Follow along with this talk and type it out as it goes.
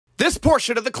This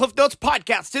portion of the Cliff Notes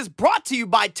podcast is brought to you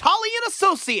by Tully &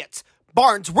 Associates,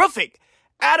 Barnes Roofing,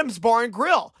 Adams Bar and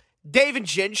Grill, Dave and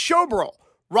Jen Schoberl,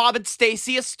 Rob and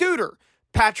Stacy Astuder,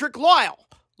 Patrick Lyle,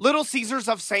 Little Caesars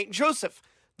of St. Joseph,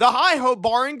 The Hi-Ho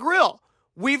Bar and Grill,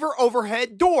 Weaver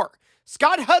Overhead Door,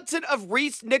 Scott Hudson of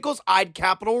Reese Nichols Ide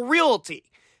Capital Realty,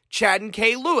 Chad and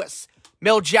Kay Lewis,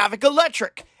 Miljavik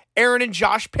Electric, Aaron and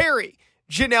Josh Perry,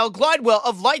 Janelle Glidewell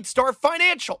of Lightstar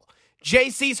Financial,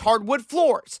 JC's Hardwood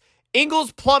Floors,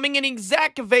 Ingles Plumbing and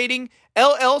Excavating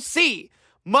LLC,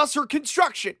 Musser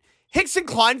Construction, Hickson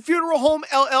Klein Funeral Home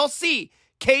LLC,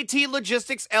 KT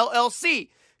Logistics LLC,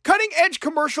 Cutting Edge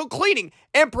Commercial Cleaning,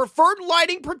 and Preferred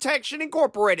Lighting Protection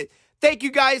Incorporated. Thank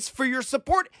you guys for your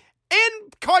support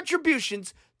and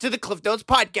contributions to the Cliff Notes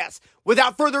podcast.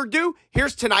 Without further ado,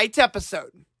 here's tonight's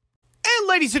episode. And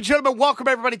ladies and gentlemen, welcome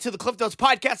everybody to the Cliff Notes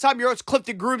podcast. I'm your host,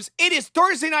 Clifton Grooms. It is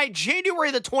Thursday night, January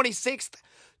the 26th,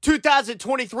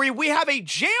 2023. We have a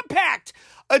jam-packed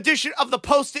edition of the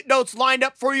Post-it Notes lined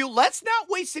up for you. Let's not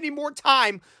waste any more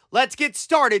time. Let's get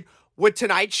started with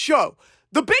tonight's show.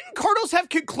 The Benton Cardinals have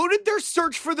concluded their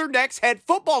search for their next head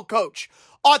football coach.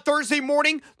 On Thursday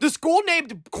morning, the school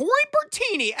named Corey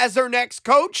Bertini as their next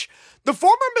coach. The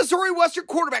former Missouri Western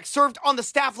quarterback served on the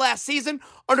staff last season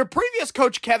under previous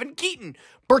coach Kevin Keaton.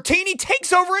 Bertini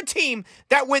takes over a team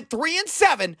that went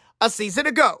 3-7 a season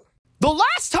ago. The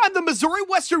last time the Missouri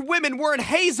Western women were in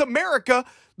Hayes, America,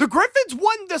 the Griffins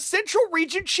won the Central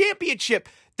Region Championship,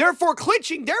 therefore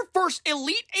clinching their first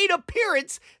Elite Eight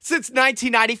appearance since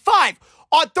 1995.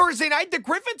 On Thursday night, the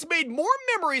Griffins made more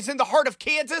memories in the heart of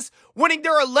Kansas, winning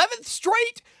their 11th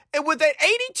straight and with an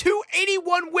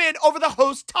 82-81 win over the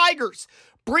host Tigers.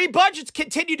 Bree Budgetts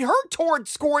continued her torrid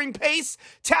scoring pace,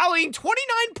 tallying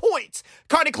 29 points.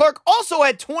 Connie Clark also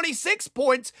had 26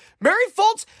 points. Mary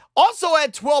Fultz also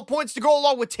had 12 points to go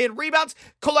along with 10 rebounds,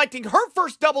 collecting her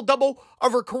first double-double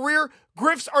of her career.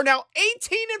 Griffs are now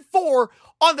 18-4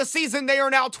 on the season. They are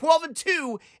now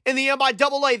 12-2 in the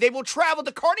MIAA. They will travel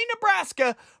to Kearney,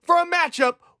 Nebraska for a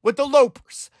matchup with the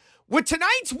Lopers. With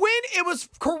tonight's win, it was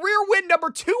career win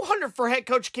number 200 for head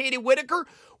coach Katie Whitaker.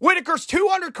 Whitaker's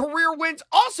 200 career wins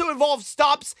also involved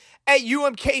stops at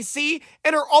UMKC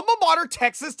and her alma mater,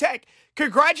 Texas Tech.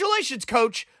 Congratulations,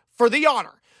 coach, for the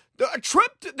honor. The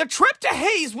trip to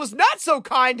Hayes was not so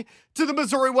kind to the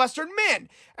Missouri Western men,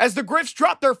 as the Griffs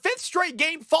dropped their fifth straight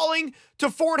game, falling to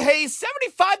Fort Hayes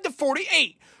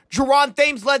 75-48. Jerron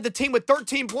Thames led the team with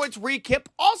 13 points. Reed Kemp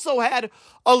also had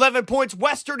 11 points.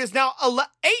 Western is now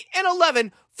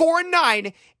 8-11,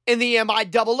 4-9 in the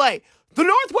MIAA. The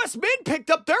Northwest men picked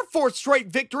up their fourth straight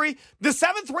victory. The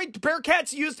seventh-ranked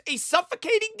Bearcats used a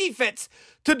suffocating defense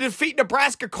to defeat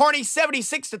Nebraska Kearney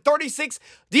 76-36.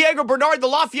 Diego Bernard, the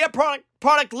Lafayette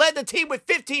product, led the team with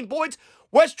 15 points.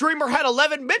 Wes Dreamer had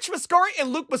 11. Mitch Mascari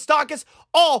and Luke Mustakis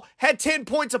all had 10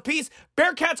 points apiece.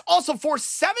 Bearcats also forced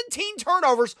 17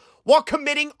 turnovers while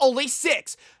committing only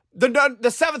 6.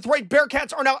 The seventh-ranked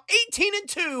Bearcats are now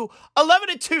 18-2,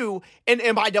 11-2 in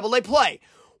MIAA play.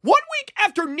 1 week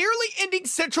after nearly ending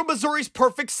Central Missouri's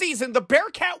perfect season, the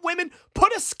Bearcat women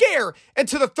put a scare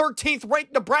into the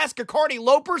 13th-ranked Nebraska Kearney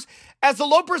Lopers as the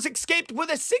Lopers escaped with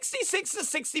a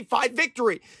 66-65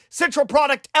 victory. Central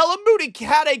product Ella Moody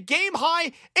had a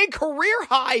game-high and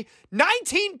career-high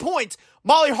 19 points.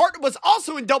 Molly Hart was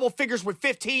also in double figures with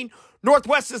 15.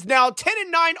 Northwest is now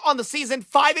 10-9 on the season,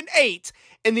 5-8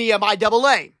 in the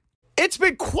MIAA. It's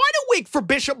been quite a week for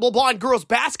Bishop LeBlond girls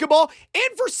basketball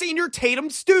and for senior Tatum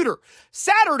Studer.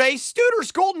 Saturday,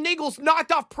 Studer's Golden Eagles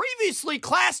knocked off previously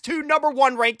Class II number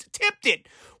 1 ranked Tipton.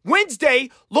 Wednesday,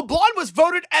 LeBlond was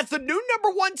voted as the new number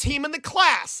 1 team in the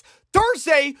class.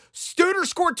 Thursday, Studer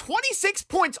scored 26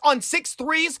 points on 6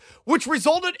 threes, which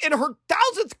resulted in her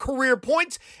 1,000th career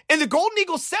points in the Golden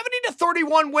Eagles'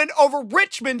 70-31 win over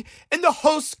Richmond in the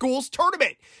host school's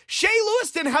tournament. Shay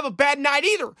Lewis didn't have a bad night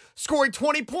either, scoring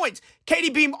 20 points. Katie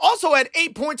Beam also had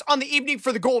 8 points on the evening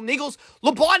for the Golden Eagles.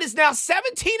 LeBlond is now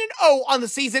 17-0 on the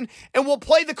season and will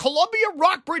play the Columbia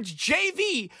Rockbridge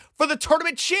JV for the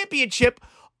tournament championship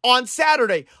on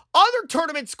Saturday. Other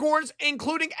tournament scores,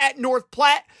 including at North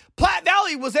Platte, Platte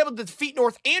Valley was able to defeat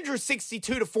North Andrews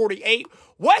 62-48.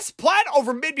 West Platte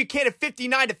over Mid-Buchanan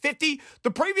 59-50.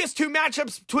 The previous two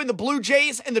matchups between the Blue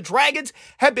Jays and the Dragons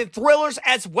have been thrillers,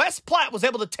 as West Platte was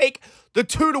able to take the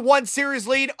 2-1 series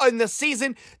lead in the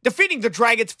season, defeating the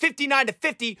Dragons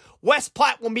 59-50. West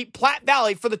Platte will meet Platte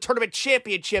Valley for the tournament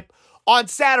championship on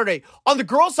Saturday. On the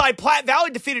girls' side, Platte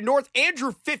Valley defeated North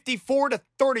Andrew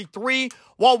 54-33,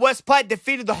 while West Platte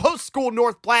defeated the host school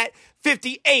North Platte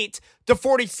 58-47.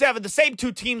 The same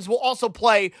two teams will also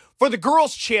play for the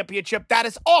girls' championship. That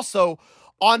is also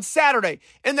on Saturday.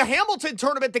 In the Hamilton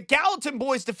tournament, the Gallatin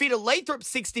boys defeated Lathrop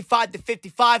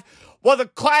 65-55, while the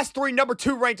Class 3 number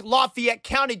 2 ranked Lafayette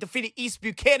County defeated East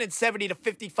Buchanan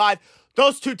 70-55.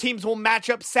 Those two teams will match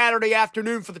up Saturday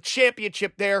afternoon for the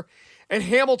championship there. And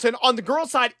Hamilton, on the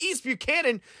girls' side, East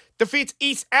Buchanan defeats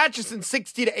East Atchison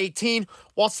 60-18,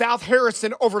 while South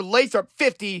Harrison over Lathrop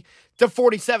 50-47.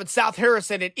 South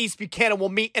Harrison and East Buchanan will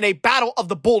meet in a battle of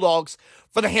the Bulldogs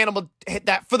for the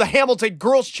Hamilton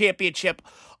Girls Championship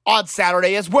on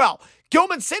Saturday as well.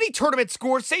 Gilman City tournament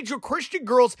scores. St. Joe Christian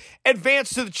girls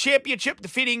advanced to the championship,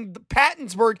 defeating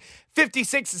Pattonsburg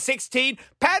 56-16.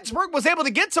 Pattonsburg was able to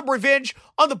get some revenge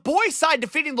on the boys' side,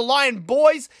 defeating the Lion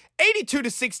boys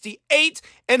 82-68.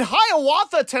 And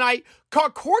Hiawatha tonight,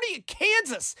 Concordia,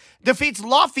 Kansas defeats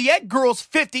Lafayette girls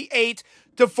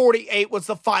 58-48 was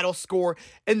the final score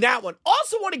in that one.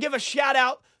 Also want to give a shout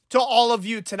out to all of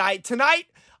you tonight. Tonight,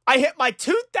 I hit my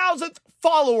 2,000th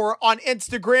follower on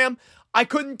Instagram. I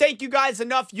couldn't thank you guys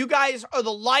enough. You guys are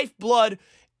the lifeblood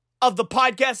of the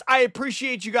podcast. I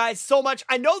appreciate you guys so much.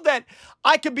 I know that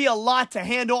I could be a lot to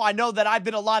handle. I know that I've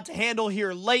been a lot to handle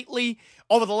here lately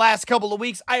over the last couple of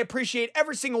weeks. I appreciate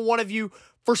every single one of you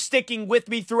for sticking with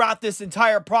me throughout this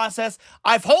entire process.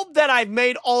 I've hoped that I've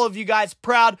made all of you guys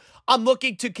proud. I'm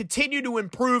looking to continue to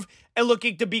improve and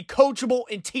looking to be coachable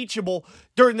and teachable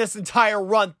during this entire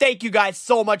run. Thank you guys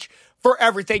so much for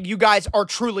everything. You guys are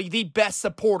truly the best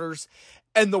supporters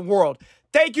in the world.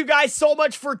 Thank you guys so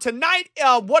much for tonight.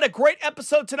 What a great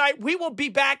episode tonight. We will be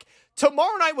back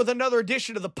tomorrow night with another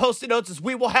edition of the Post-it Notes, as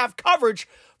we will have coverage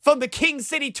from the King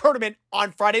City tournament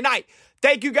on Friday night.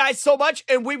 Thank you guys so much,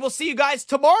 and we will see you guys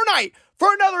tomorrow night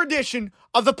for another edition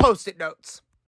of the Post-it Notes.